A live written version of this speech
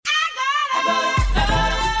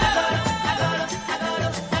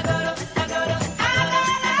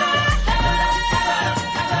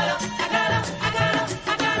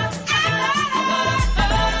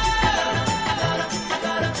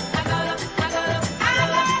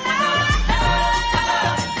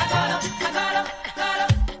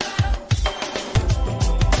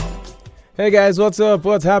Hey guys, what's up?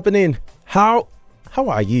 What's happening? How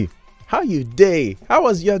are you? How you day? How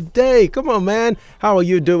was your day? Come on, man. How are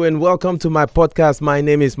you doing? Welcome to my podcast. My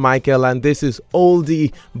name is Michael and this is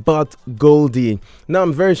Oldie but Goldie. Now,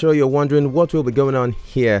 I'm very sure you're wondering what will be going on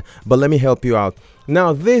here, but let me help you out.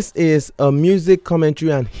 Now, this is a music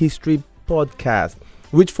commentary and history podcast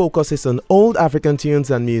which focuses on old African tunes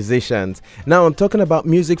and musicians. Now, I'm talking about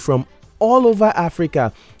music from all over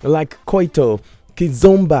Africa like Kwaito,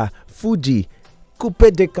 Kizomba, Fuji,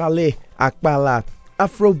 Coupe de Calais, Akpala,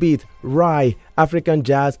 Afrobeat, Rai, African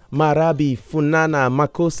Jazz, Marabi, Funana,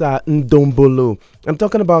 Makossa, Ndombolo. I'm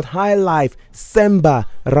talking about High Life, Semba,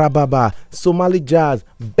 Rababa, Somali Jazz,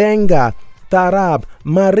 Benga, Tarab,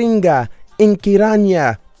 Maringa,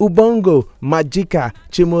 Inkiranya, Ubongo, Majika,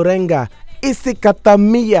 Chimurenga,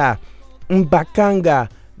 Isikatamia, Mbakanga,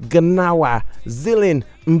 Gnawa, Zilin,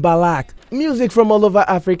 Mbalak. Music from all over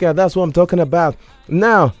Africa, that's what I'm talking about.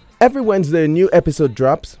 Now, every Wednesday a new episode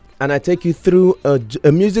drops and I take you through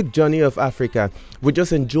a music journey of Africa. We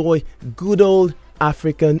just enjoy good old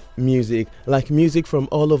African music, like music from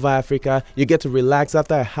all over Africa. You get to relax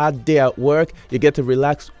after a hard day at work. You get to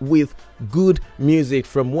relax with good music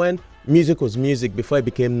from when music was music before it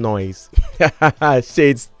became noise.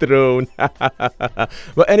 Shades thrown.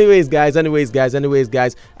 But anyways, guys, I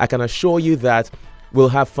can assure you that we'll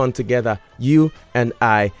have fun together. You and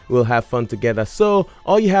I will have fun together. So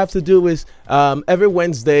all you have to do is every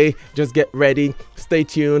Wednesday, just get ready, stay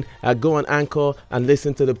tuned, go on Anchor and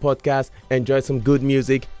listen to the podcast. Enjoy some good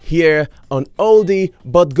music here on Oldie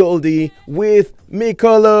but Goldie with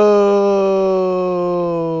Mikolo.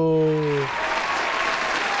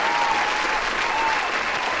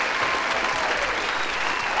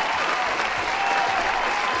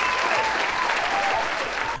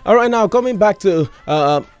 All right, now coming back to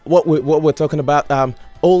what we're talking about,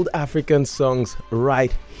 old African songs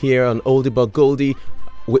right here on Oldie but Goldie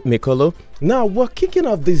with Mikolo. Now we're kicking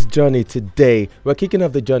off this journey today.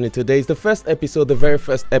 It's the first episode, the very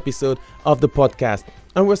first episode of the podcast,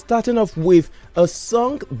 and we're starting off with a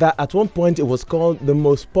song that at one point it was called the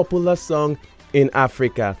most popular song in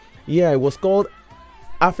Africa. Yeah, it was called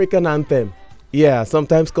African Anthem. Yeah,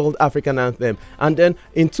 sometimes called African Anthem. And then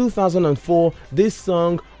in 2004, this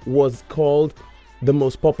song was called the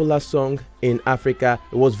most popular song in Africa.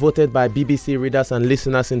 It was voted by BBC readers and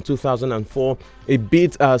listeners in 2004. It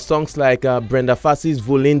beat songs like Brenda Fassie's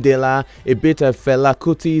Vulindela. It beat Fela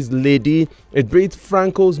Kuti's Lady. It beat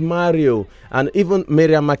Franco's Mario. And even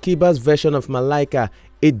Miriam Makiba's version of Malaika.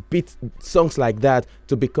 It beat songs like that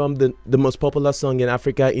to become the most popular song in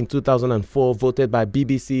Africa in 2004, voted by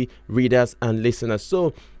BBC readers and listeners.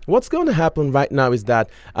 So what's going to happen right now is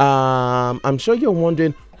that I'm sure you're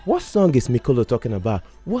wondering, what song is Mikolo talking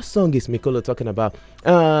about?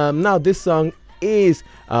 Now, this song is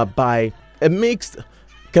by a mixed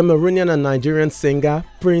Cameroonian and Nigerian singer,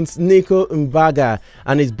 Prince Nico Mbaga,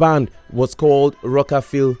 and his band was called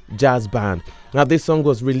Rockafield Jazz Band. Now, this song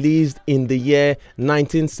was released in the year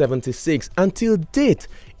 1976. Until date,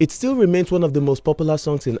 it still remains one of the most popular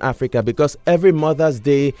songs in Africa because every Mother's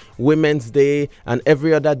Day, Women's Day, and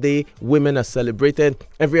every other day, women are celebrated.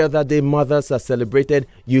 Every other day, mothers are celebrated.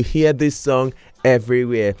 You hear this song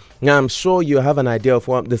everywhere. Now, I'm sure you have an idea of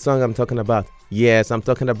what the song I'm talking about. Yes, I'm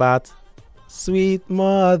talking about Sweet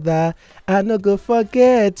Mother, I no go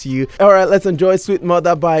forget you. All right, let's enjoy Sweet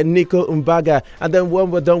Mother by Nico Mbaga. And then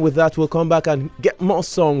when we're done with that, we'll come back and get more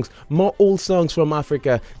songs, more old songs from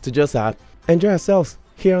Africa to just enjoy ourselves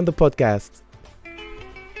here on the podcast.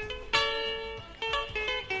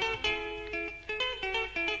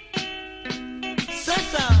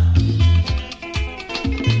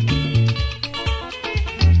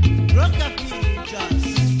 Rockafield Jazz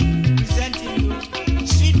presenting you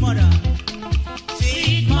Sweet Mother.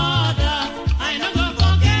 Sweet mother, I no go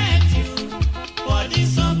forget you for the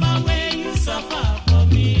suffer when you suffer for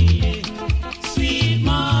me. Sweet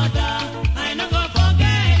mother, I no go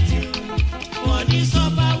forget you for the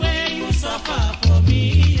suffer when you suffer for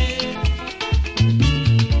me.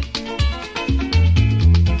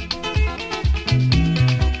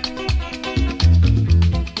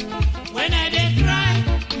 When I dey cry,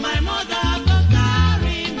 my mother go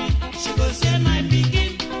carry me. She go say, my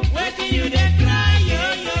pikin, wetin you dey cry,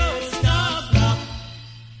 yo yo? Stop,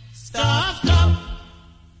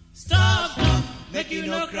 make you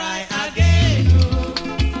no cry again. Oh.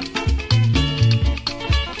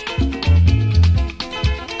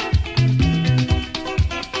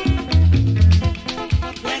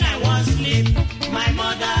 When I want sleep, my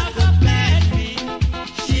mother go bed me.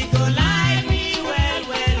 She go lie me well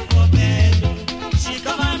for bed. She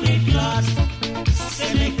cover me cloth,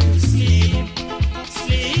 say make you sleep.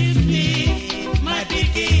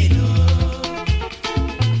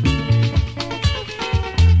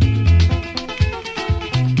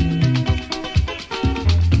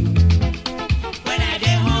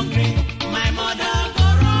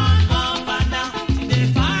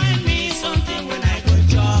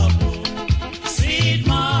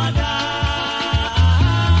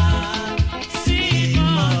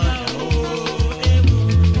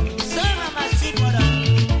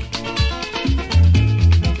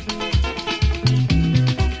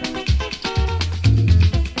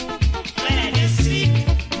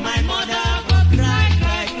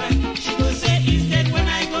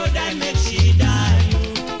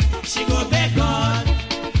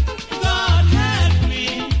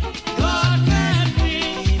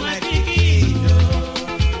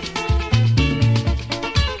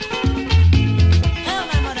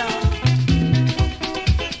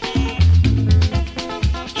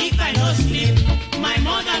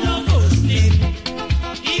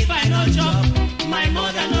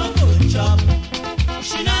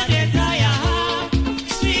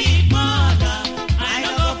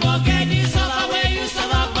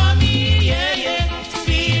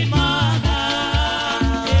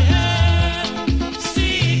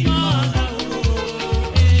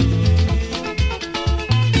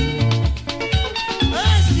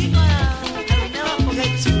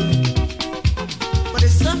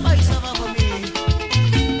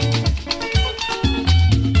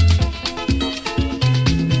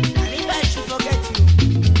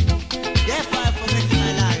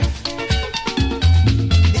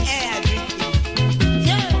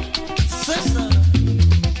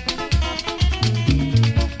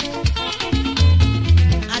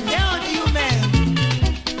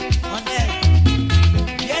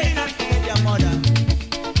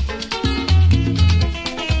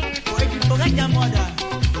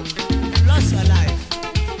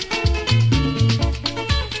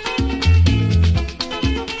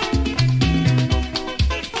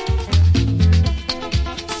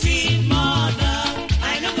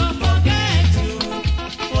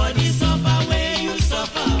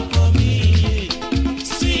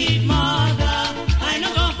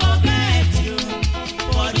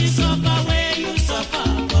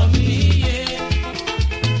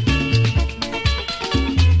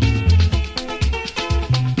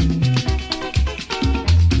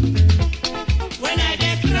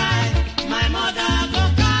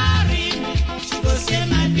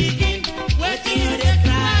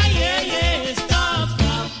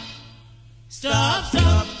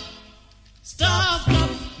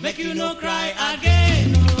 make you no cry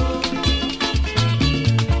again. Oh,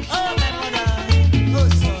 oh my mother, oh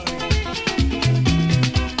sorry.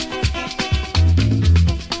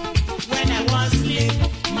 When I was asleep,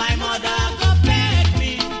 my mother go bed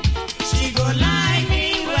me. She go lie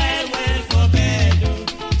me well for bed. Oh.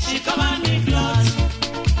 She cover me cloth,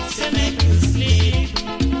 say make you sleep,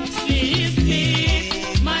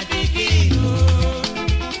 sleep, my pikin. Oh.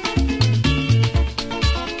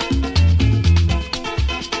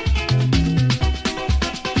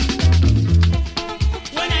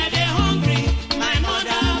 When I dey hungry, my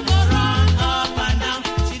mother go run up and down.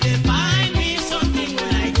 She dey find me something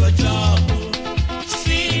when I go chop. Oh.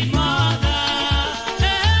 Sweet mother,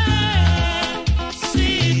 hey,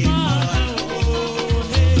 sweet mother, oh,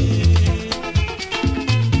 hey.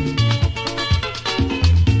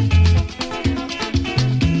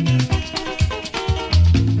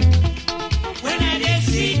 When I dey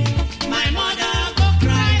sick, my mother go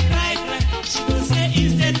cry. She go say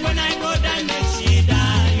instead when I go down, make she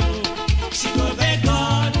die. Oh. She go beg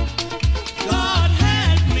God, God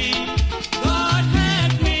help me,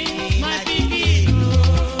 my baby. Oh.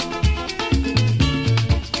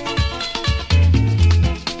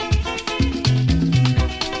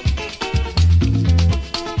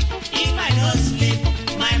 If I no sleep,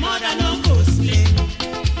 my mother no go sleep.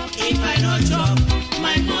 If I no chop,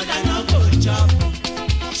 my mother no go chop.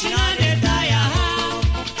 She no dey tire.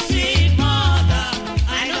 Sweet mother,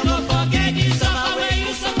 I no go forget the suffer wey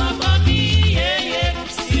you suffer for me. Yeah, yeah.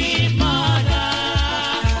 Sweet mother,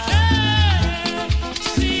 hey,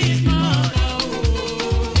 sweet mother,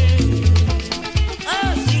 oh, hey.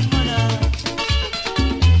 Oh, sweet mother.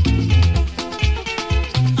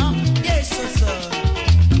 Oh, yes, so.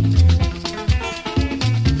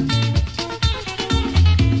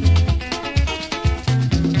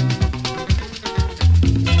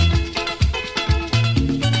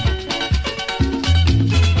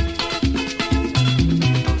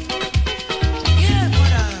 Yeah,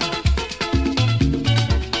 mother.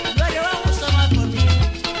 You are the one who suffer for me,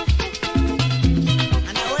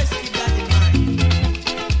 and I always keep that in mind.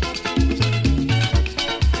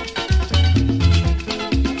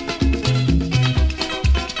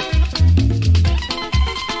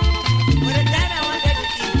 For the time I wanted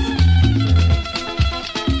to eat,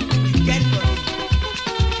 you get for me.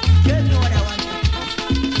 Tell me what I wanted.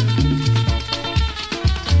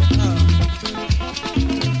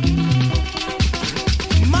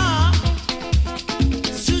 Ma,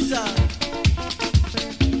 Susan,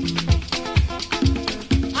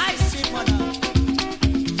 I see mother.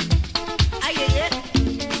 Aye, aye, aye.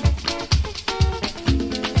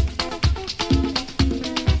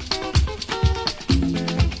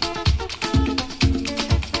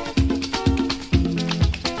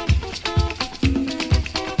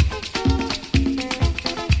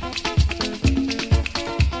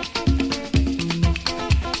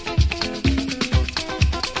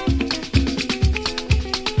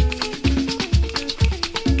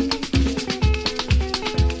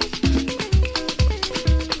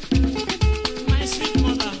 My sweet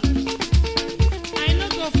mother, I no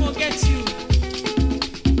go forget you.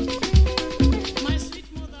 My sweet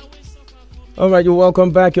mother will suffer for me. All right, you're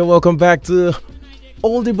welcome back. You're welcome back to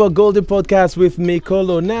Oldie but Goldie podcast with me,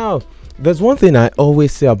 Kolo. Now, there's one thing I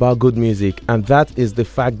always say about good music, and that is the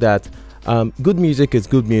fact that good music is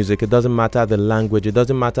good music. It doesn't matter the language. It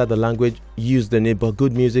doesn't matter the language used in it, but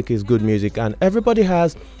good music is good music. And everybody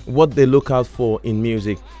has what they look out for in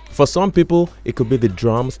music. For some people, it could be the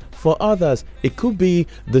drums. For others, it could be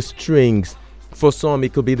the strings. For some,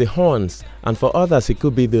 it could be the horns. And for others, it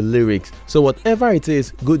could be the lyrics. So whatever it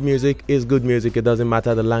is, good music is good music. It doesn't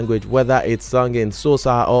matter the language, whether it's sung in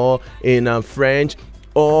Xhosa or in French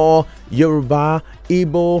or Yoruba,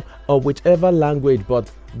 Igbo, or whichever language.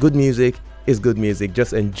 But good music is good music.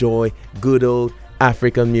 Just enjoy good old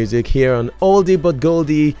African music here on Oldie but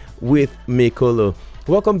Goldie with me, Kolo.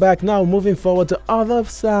 Welcome back. Now moving forward to other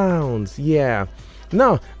sounds. Yeah.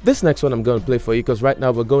 Now this next one I'm going to play for you because right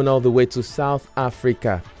now we're going all the way to South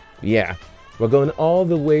Africa. Yeah. We're going all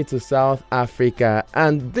the way to South Africa,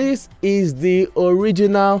 and this is the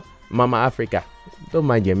original Mama Africa. Don't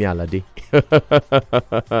mind Yemi Alade.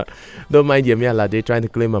 Don't mind Yemi Alade trying to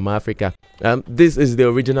claim Mama Africa. This is the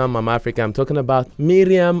original Mama Africa. I'm talking about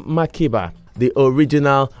Miriam Makeba, the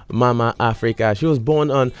original Mama Africa. She was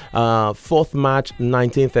born on 4th March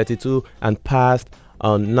 1932 and passed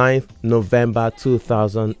on 9th November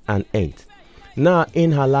 2008. Now,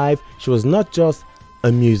 in her life, she was not just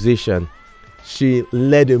a musician. She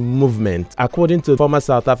led a movement. According to former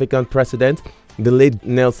South African president, the late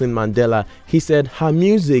Nelson Mandela, he said her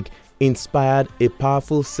music inspired a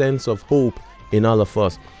powerful sense of hope in all of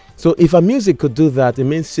us. So if her music could do that, it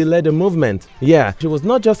means she led a movement. Yeah, she was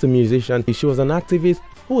not just a musician, she was an activist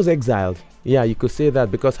who was exiled. Yeah, you could say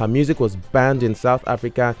that because her music was banned in South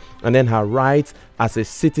Africa, and then her rights as a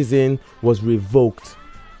citizen was revoked.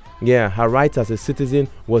 Yeah, her rights as a citizen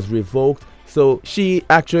was revoked. So she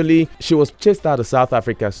was chased out of South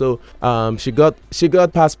Africa. So she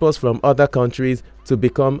got passports from other countries to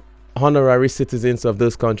become honorary citizens of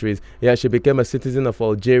those countries. Yeah, she became a citizen of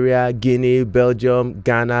Algeria, Guinea, Belgium,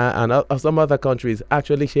 Ghana, and some other countries.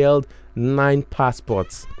 Actually, she held 9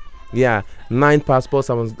 passports. Yeah, 9 passports,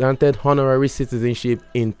 and was granted honorary citizenship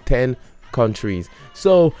in 10 countries.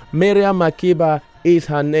 So Miriam Makeba is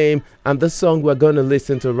her name, and the song we're going to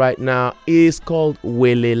listen to right now is called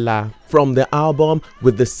Welela, from the album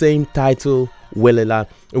with the same title, Welela.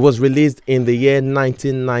 It was released in the year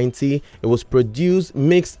 1990. It was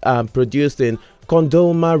mixed and produced in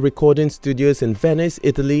Condoma Recording Studios in Venice,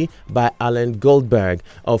 Italy by Alan Goldberg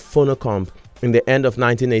of Phonocomp in the end of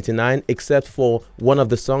 1989, except for one of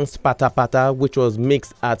the songs, Pata Pata, which was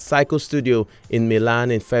mixed at Psycho Studio in Milan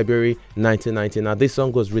in February 1990. Now, this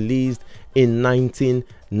song was released in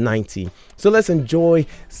 1990. So let's enjoy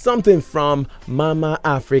something from Mama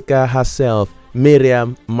Africa herself,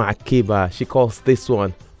 Miriam Makeba. She calls this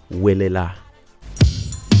one Welela.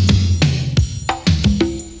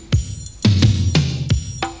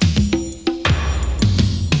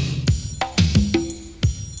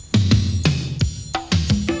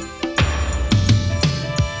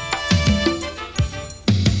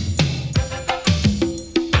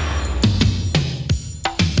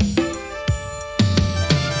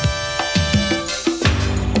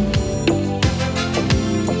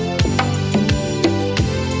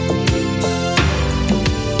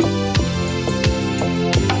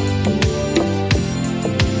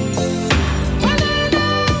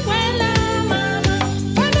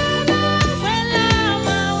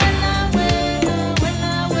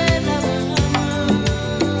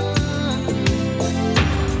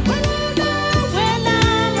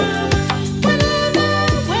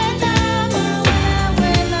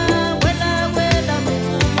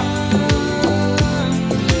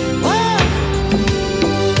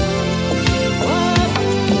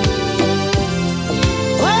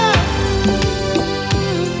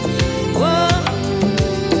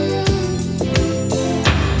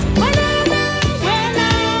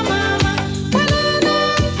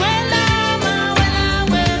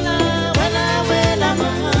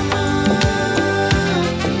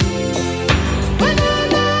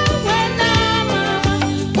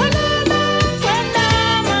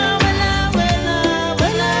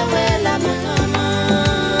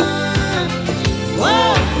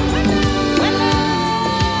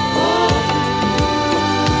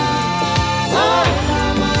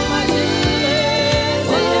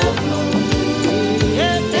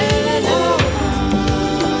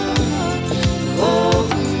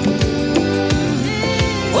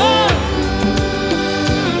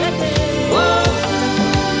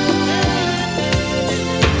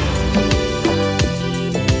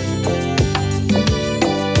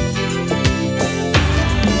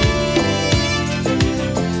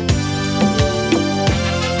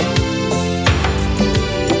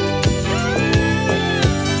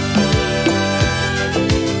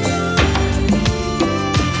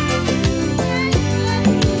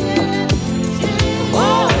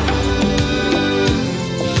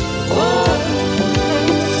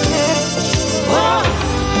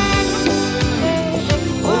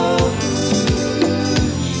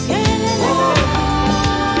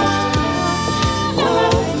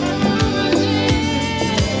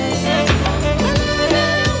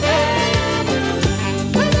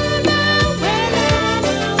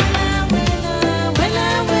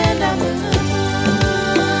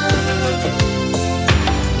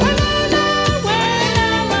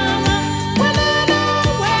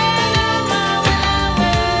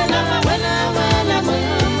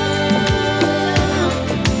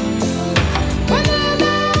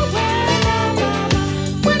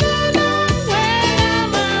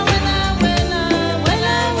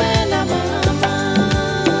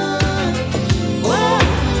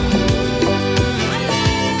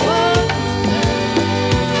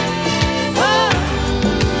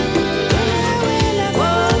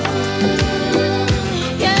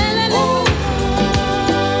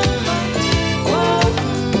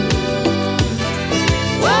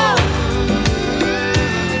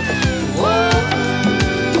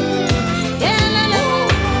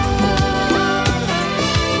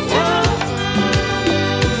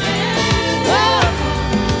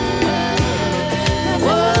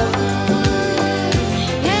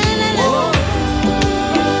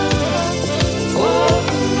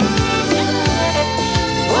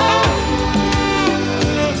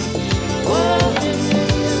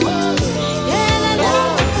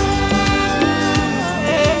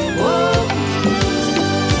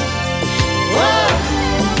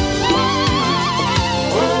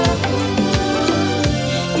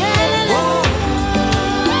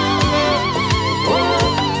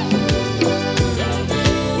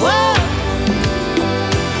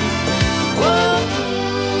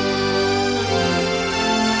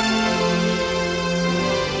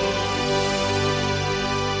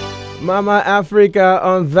 Mama Africa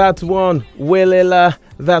on that one. Welela,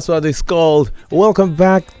 that's what it's called. Welcome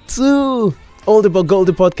back to Oldie but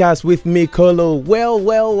Goldie podcast with me, Kolo.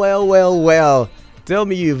 Well. Tell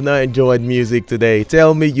me you've not enjoyed music today.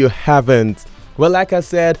 Tell me you haven't. Well, like I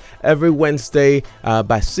said, every Wednesday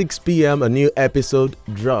by 6 p.m. a new episode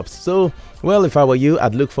drops. So, well, if I were you,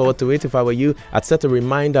 I'd look forward to it. If I were you, I'd set a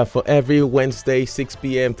reminder for every Wednesday 6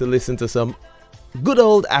 p.m. to listen to some good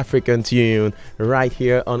old African tune right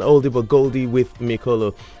here on Oldie but Goldie with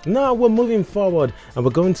Mikolo. Now we're moving forward and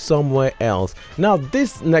we're going somewhere else. Now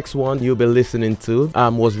this next one you'll be listening to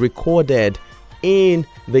was recorded in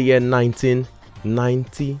the year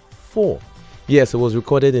 1994. Yes, it was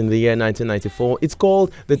recorded in the year 1994. It's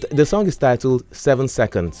called, the song is titled 7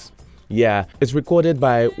 Seconds. Yeah, it's recorded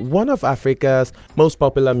by one of Africa's most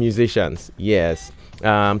popular musicians. Yes,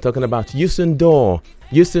 I'm talking about Youssou N'Dour,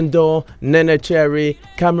 Nene Cherry,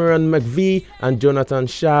 Cameron McVie, and Jonathan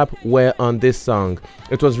Sharp were on this song.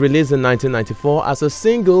 It was released in 1994 as a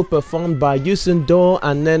single performed by Youssou N'Dour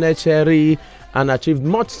and Nene Cherry and achieved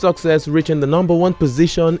much success, reaching the number 1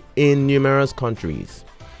 position in numerous countries.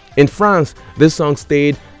 In France, this song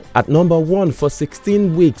stayed at number 1 for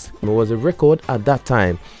 16 weeks. It was a record at that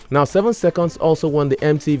time. Now, 7 Seconds also won the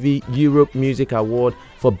MTV Europe Music Award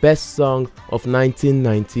for Best Song of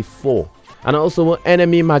 1994. And also,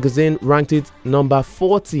 Enemy magazine ranked it number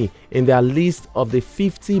 40 in their list of the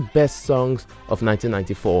 50 best songs of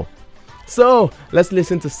 1994. So, let's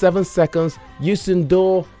listen to 7 Seconds, Youssou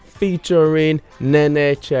N'Dour featuring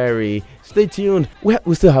Nene Cherry. Stay tuned.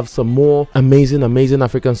 We still have some more amazing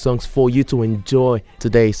African songs for you to enjoy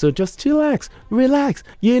today. So just chillax, relax.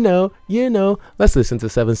 You know. Let's listen to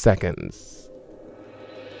 7 Seconds.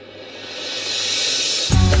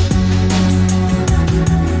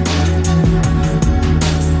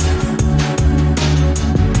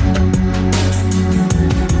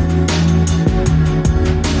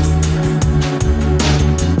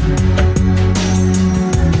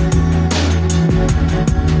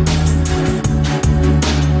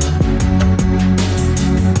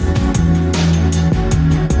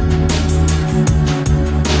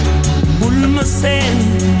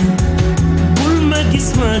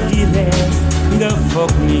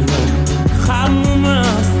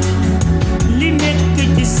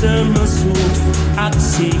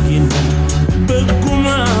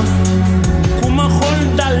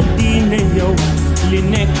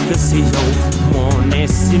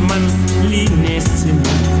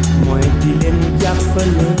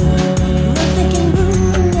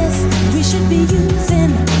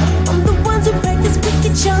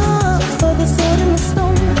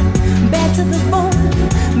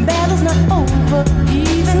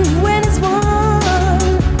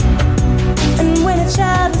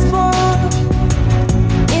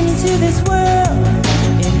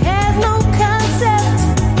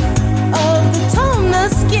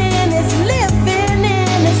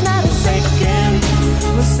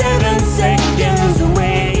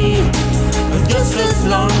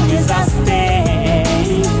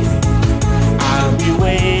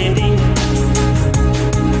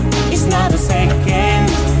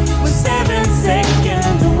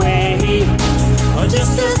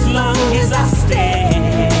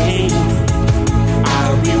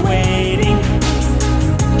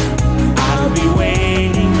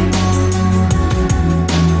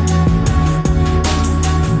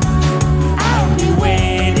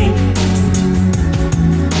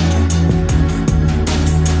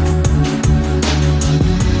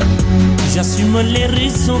 Les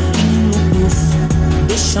raisons qui nous poussent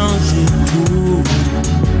de changer tout.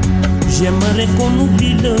 J'aimerais qu'on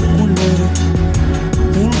oublie le couleur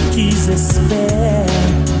pour qu'ils espèrent.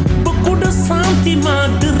 Beaucoup de sentiments,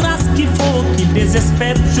 de race qu'il faut qu'ils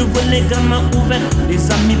désespèrent. Je veux les gamins ouverts,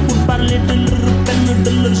 des amis pour parler de leur peine, de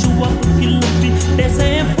leur joie pour qu'ils le vivent. Des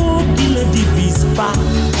infos qui ne divisent pas.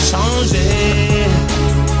 Changer.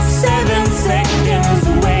 7 seconds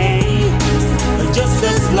away. Just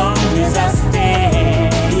as long as I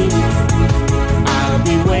stay, I'll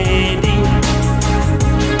be waiting.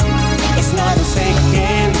 It's not a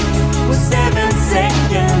second, we're 7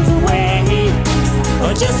 seconds away.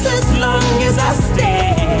 Or just as long as I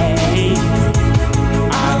stay,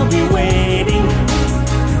 I'll be waiting.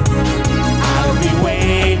 I'll be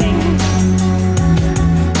waiting.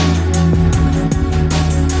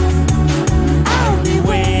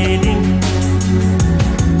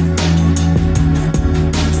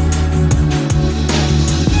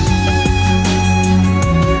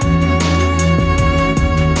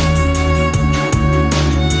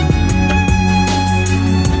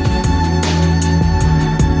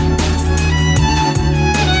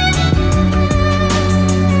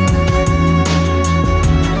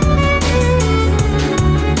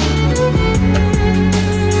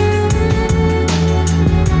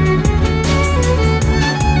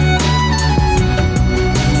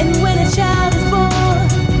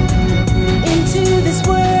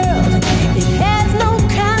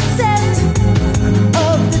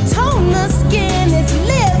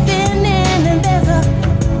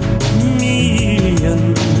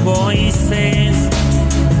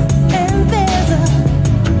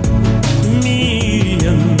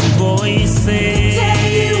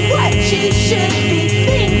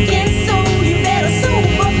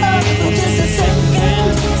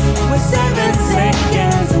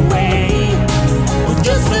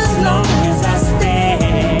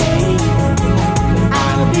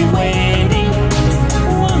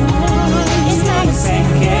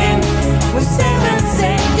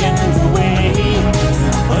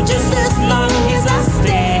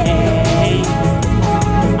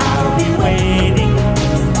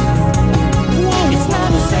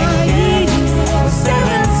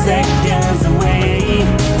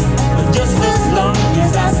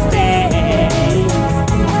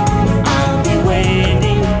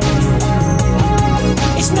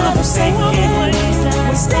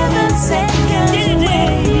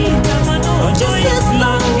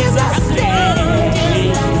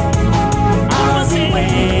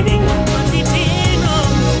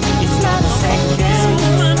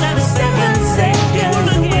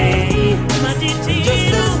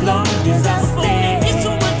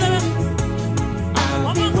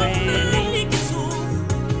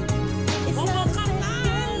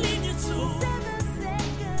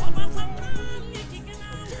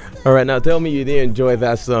 All right, now tell me you didn't enjoy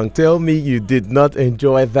that song. Tell me you did not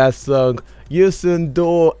enjoy that song.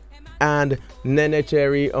 Yusundo and Nene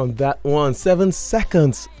Cherry on that one. 7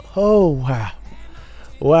 seconds. Oh, wow.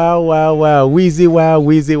 Wow. Wheezy wow.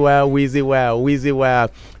 Well,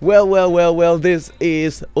 this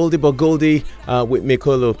is Oldie but Goldie with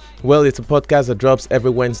Mikolo. Well, it's a podcast that drops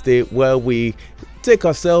every Wednesday where we take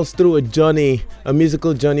ourselves through a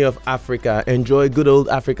musical journey of Africa. Enjoy good old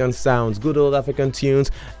African sounds, good old African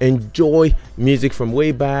tunes. Enjoy music from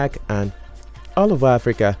way back and all over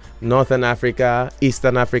Africa, Northern Africa,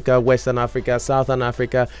 Eastern Africa, Western Africa, Southern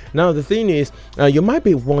Africa. Now the thing is, you might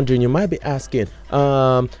be wondering, you might be asking,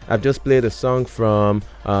 I've just played a song from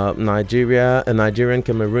Nigeria, a Nigerian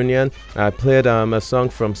Cameroonian. I played a song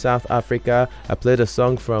from South Africa. I played a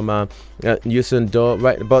song from Yusundo,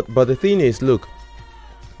 right? But the thing is, look,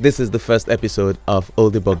 this is the first episode of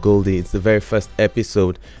Oldie but Goldie. It's the very first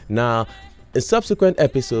episode. Now, in subsequent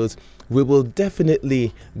episodes, we will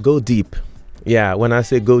definitely go deep. Yeah, when I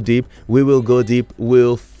say go deep, we will go deep.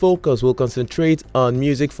 We'll focus, we'll concentrate on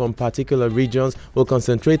music from particular regions. We'll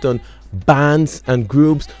concentrate on bands and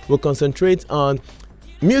groups. We'll concentrate on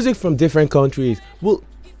music from different countries.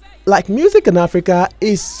 Like music in Africa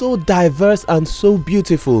is so diverse and so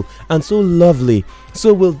beautiful and so lovely.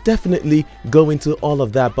 So we'll definitely go into all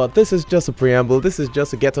of that. But this is just a preamble. This is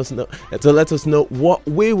just to let us know what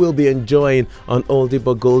we will be enjoying on Oldie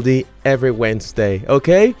but Goldie every Wednesday.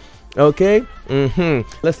 Okay?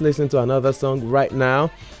 Let's listen to another song right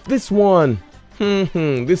now. This one is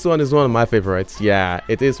one of my favorites. Yeah,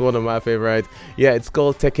 it is one of my favorites. Yeah, it's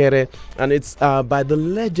called Tekere, and it's by the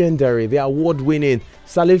legendary, the award-winning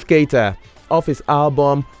Salif Keita off his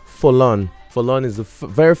album Folon. Folon is the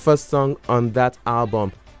very first song on that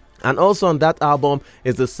album, and also on that album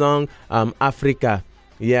is the song Africa.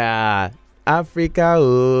 Yeah, Africa,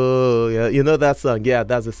 oh, yeah, you know that song? Yeah,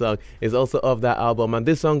 that's the song. It's also off that album, and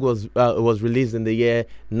this song was released in the year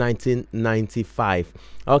 1995.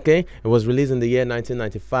 Okay, it was released in the year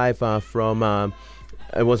 1995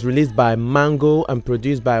 it was released by Mango and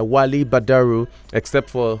produced by Wali Badaru, except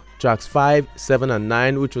for tracks 5, 7, and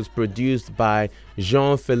 9, which was produced by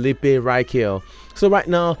Jean-Philippe Reichel. So right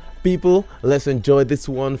now, people, let's enjoy this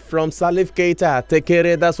one from Salif Keita.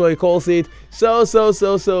 Tekere, that's what he calls it.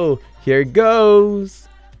 So. Here goes.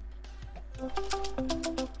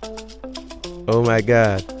 Oh my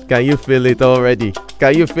God. Can you feel it already?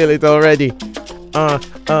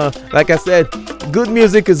 Like I said, good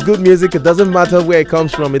music is good music. It doesn't matter where it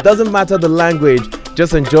comes from. It doesn't matter the language.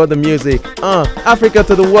 Just enjoy the music. Africa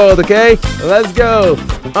to the world, okay? Let's go.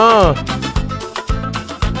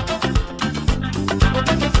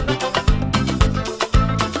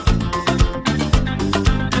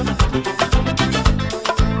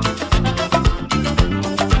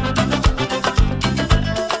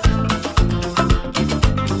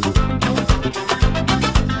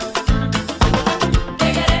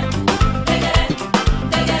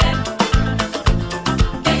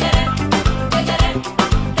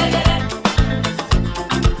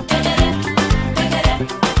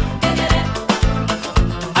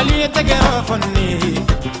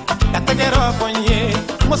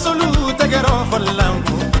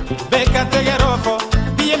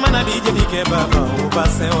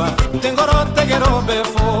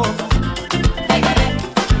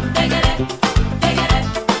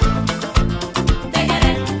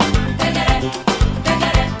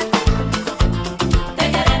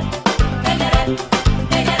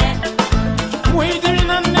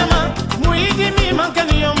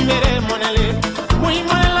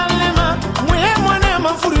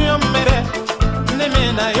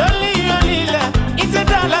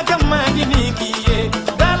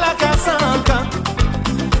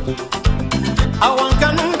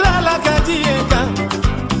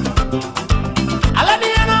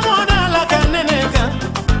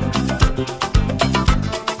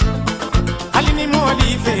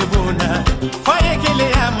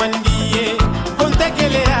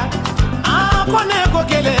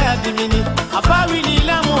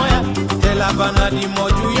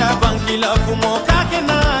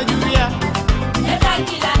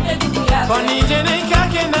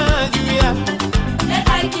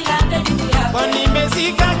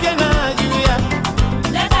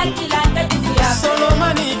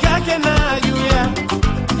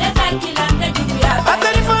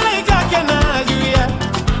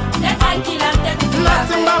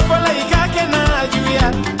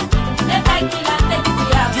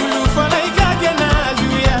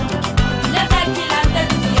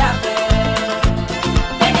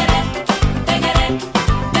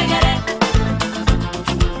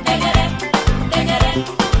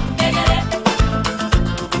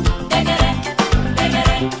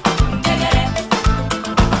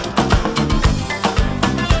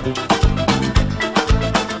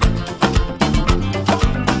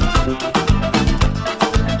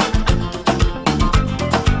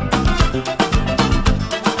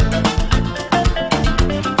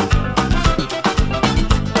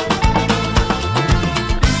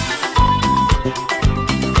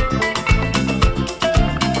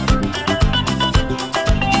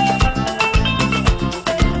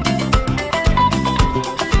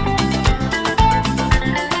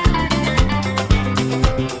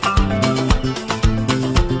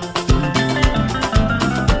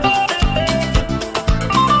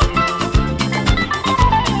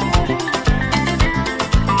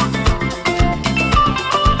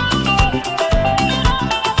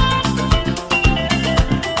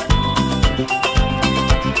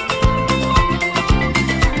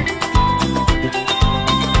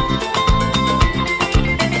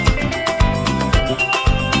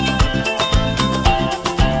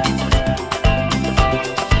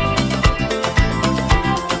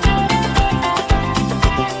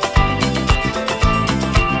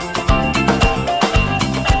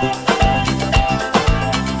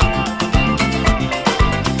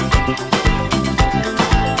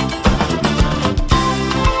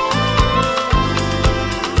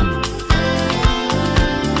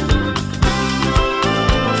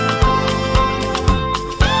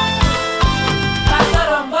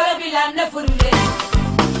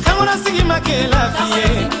 make la fille.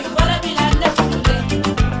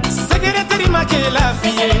 Secrétaire make la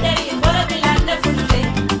fille.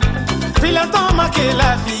 Pilanton make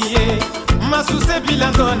la fille. Masuse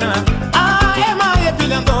pilantona. Ah, ema ye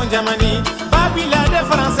pilanton jamani. Babila de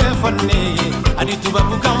français fonné. Adi tuba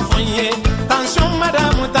bukam fonye. Tension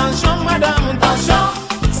madame, tension madame, tension.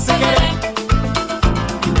 Secret.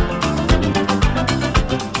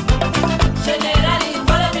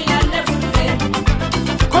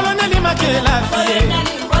 La fille,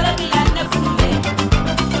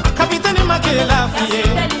 capitaine make la fille,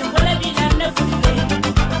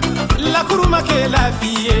 la courou make la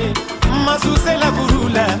fille, Masuse la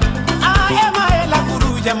courou-la, ah ema la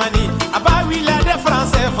courou jamani, abawila de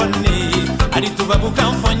français fonné, adi tuba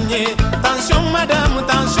boucan fonné, tension madame,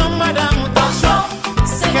 tension,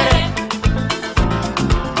 secret.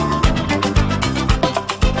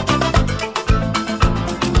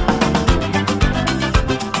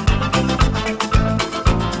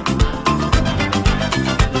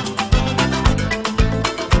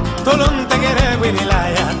 Tolon tegere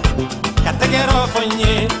winilaya, kategero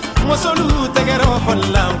fonye, mosolu tegero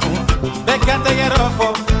folangu, beka tegero fo,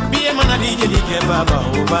 biye manali jelige baba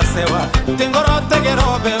ubasewa, tengoro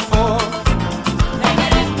tegero befo.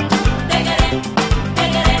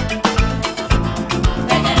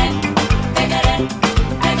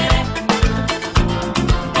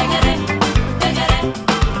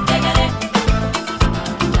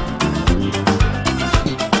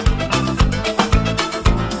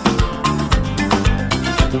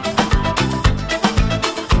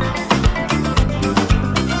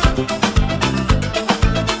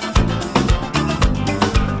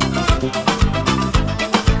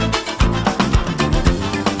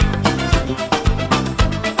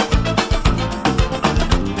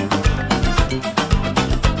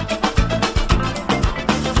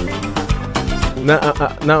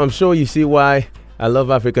 Now I'm sure you see why I love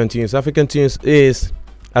African tunes. African tunes is,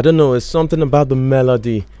 I don't know, it's something about the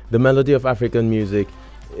melody of African music.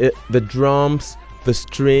 The drums, the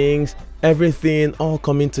strings, everything all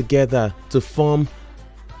coming together to form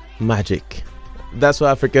magic. That's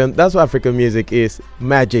what African music is,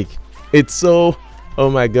 magic. It's so, oh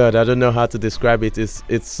my God, I don't know how to describe it. It's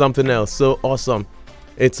something else, so awesome.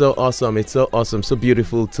 It's so awesome. It's so awesome. So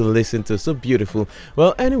beautiful to listen to. So beautiful.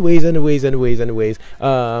 Well, anyways.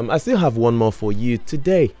 I still have one more for you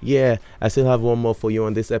today. Yeah, I still have one more for you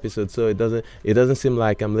on this episode. So it doesn't seem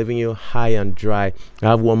like I'm leaving you high and dry. I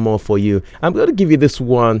have one more for you. I'm going to give you this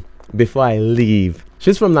one before I leave.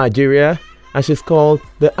 She's from Nigeria and she's called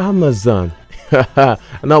the Amazon.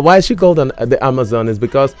 Now, why is she called the Amazon? Is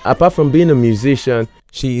because apart from being a musician,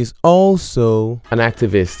 she is also an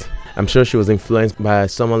activist. I'm sure she was influenced by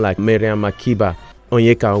someone like Miriam Makeba.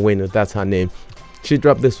 Onyeka Onwenu, that's her name. She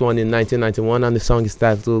dropped this one in 1991 and the song is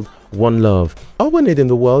titled One Love. All we need in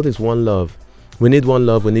the world is one love. We need one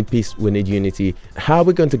love, we need peace, we need unity. How are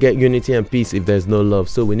we going to get unity and peace if there's no love?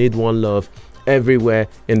 So we need one love everywhere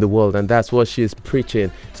in the world, and that's what she's preaching.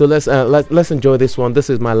 So let's enjoy this one. This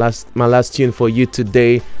is my last tune for you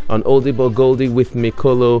today on Oldie but Goldie with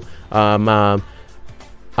Mikolo.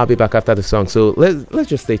 I'll be back after the song. So let's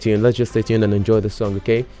just stay tuned. Let's just stay tuned and enjoy the song,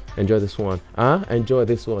 okay? Enjoy this one. Enjoy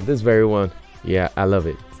this one. This very one. Yeah, I love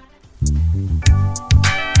it.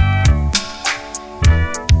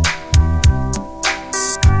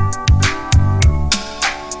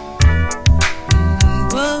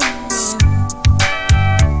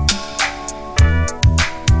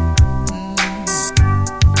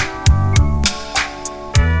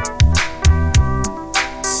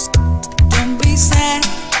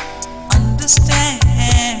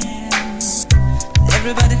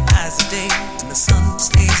 Everybody has a day when the sun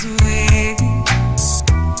stays away.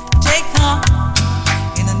 Take heart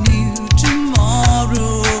in a new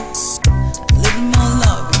tomorrow. A little more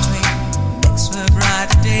love between makes for a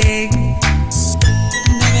brighter day.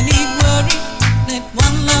 Never need worry, let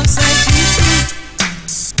one love set you free.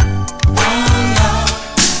 One love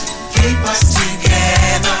keep us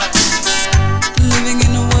together. Living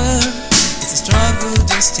in a world, it's a struggle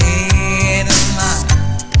just staying alive.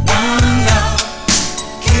 One love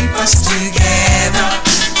keep us together.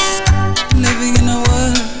 Living in a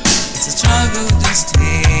world, it's a struggle just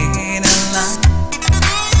staying alive.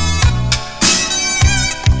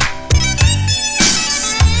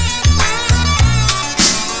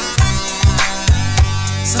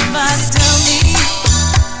 Somebody tell me,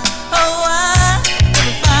 oh, why do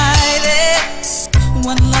we fight it?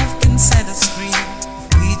 One love can set us free if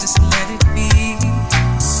we just let it be.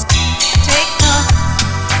 Take heart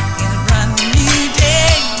in a brand new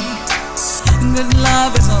day. Good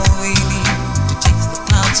love is all we need to chase the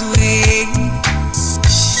clouds away.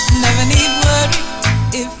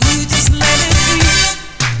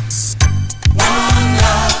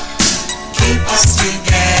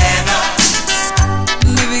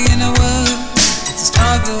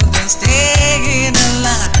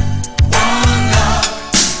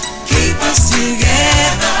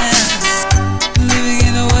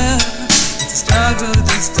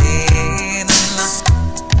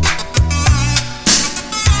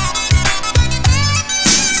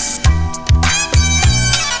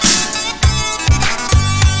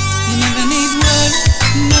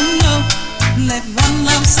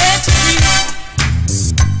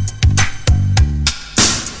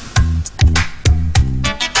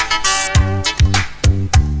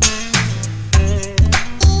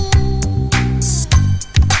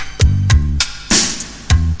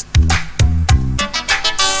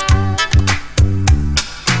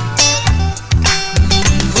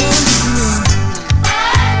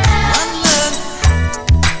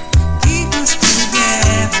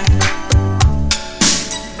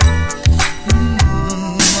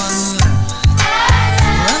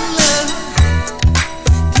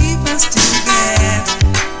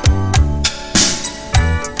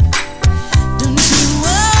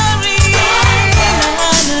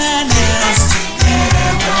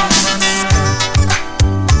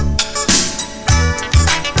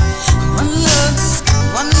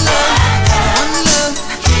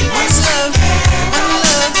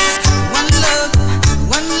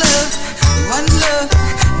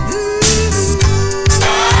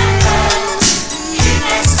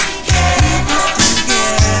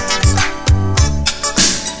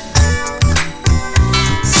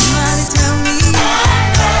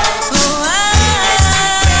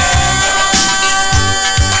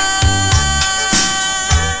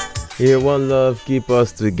 Yeah, one love keep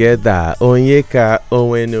us together. Onyeka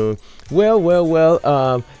Owenu. Well.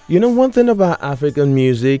 One thing about African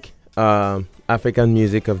music, African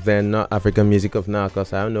music of then, not African music of now,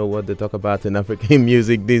 because I don't know what they talk about in African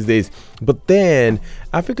music these days. But then,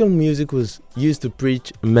 African music was used to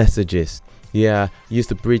preach messages. Yeah, used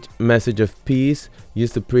to preach a message of peace,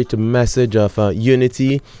 used to preach a message of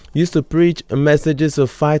unity, used to preach messages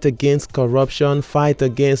of fight against corruption, fight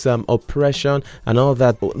against oppression and all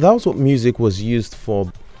that. That was what music was used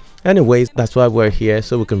for. Anyways, that's why we're here,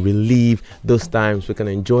 so we can relive those times, we can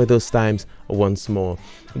enjoy those times once more.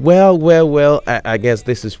 Well, I guess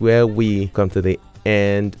this is where we come to the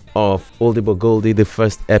end of Oldie but Goldie, the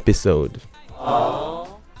first episode.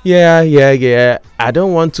 Yeah. I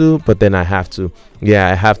don't want to, but then I have to. Yeah,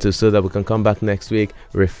 I have to, so that we can come back next week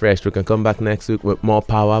refreshed. We can come back next week with more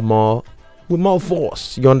power, with more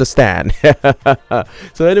force. You understand?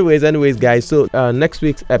 So anyways, guys. So next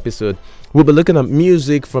week's episode, we'll be looking at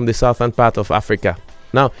music from the southern part of Africa.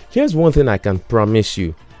 Now, here's one thing I can promise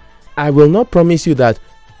you. I will not promise you that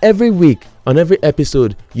every week on every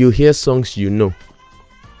episode you hear songs you know.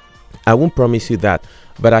 I won't promise you that.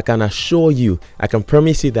 But I can assure you, I can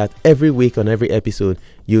promise you that every week on every episode,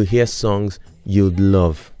 you'll hear songs you'd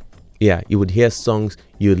love. Yeah, you would hear songs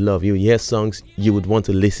you'd love. You would hear songs you would want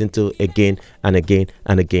to listen to again and again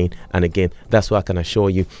and again and again. That's what I can assure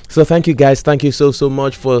you. So thank you guys. Thank you so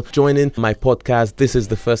much for joining my podcast. This is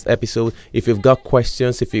the first episode. If you've got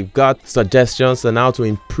questions, if you've got suggestions on how to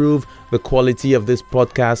improve the quality of this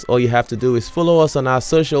podcast, all you have to do is follow us on our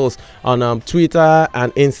socials on Twitter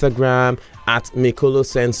and Instagram at Mikolo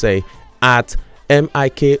Sensei, at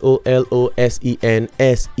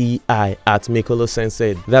MIKOLOSENSEI, at Mikolo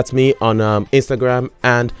Sensei. That's me on Instagram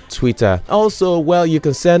and Twitter. Also, you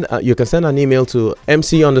can send an email to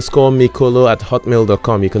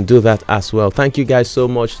mc_mikolo@hotmail.com. You can do that as well. Thank you guys so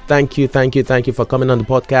much. Thank you for coming on the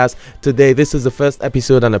podcast today. This is the first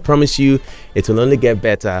episode, and I promise you it will only get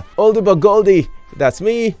better. Oldie but Goldie. That's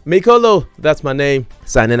me, Mikolo. That's my name.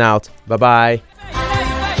 Signing out. Bye bye.